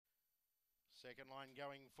Second line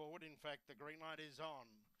going forward. In fact, the green light is on.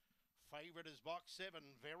 Favourite is box 7.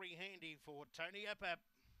 Very handy for Tony Apap.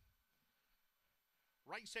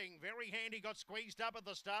 Racing, very handy, got squeezed up at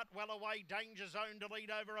the start. Well away, Danger Zone to lead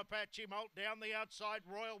over Apache Malt. Down the outside,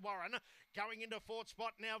 Royal Warren. Going into fourth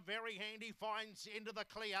spot now, very handy, finds into the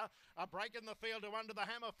clear. A break in the field to Under the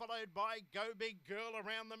Hammer, followed by Go Big Girl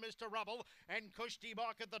around the Mr. Rubble. And Kushti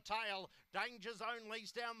Bach at the tail. Danger Zone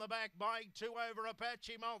leads down the back by 2 over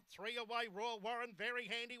Apache Malt. 3 away, Royal Warren, very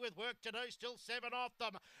handy with work to do. Still 7 off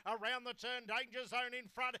them. Around the turn, Danger Zone in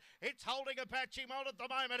front. It's holding Apache Malt at the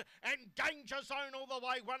moment. And Danger Zone all the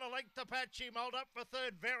way, 1 a length Apache Malt up for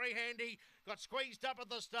third, very handy, got squeezed up at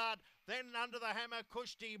the start, then Under the Hammer,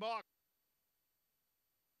 Kushti Bach.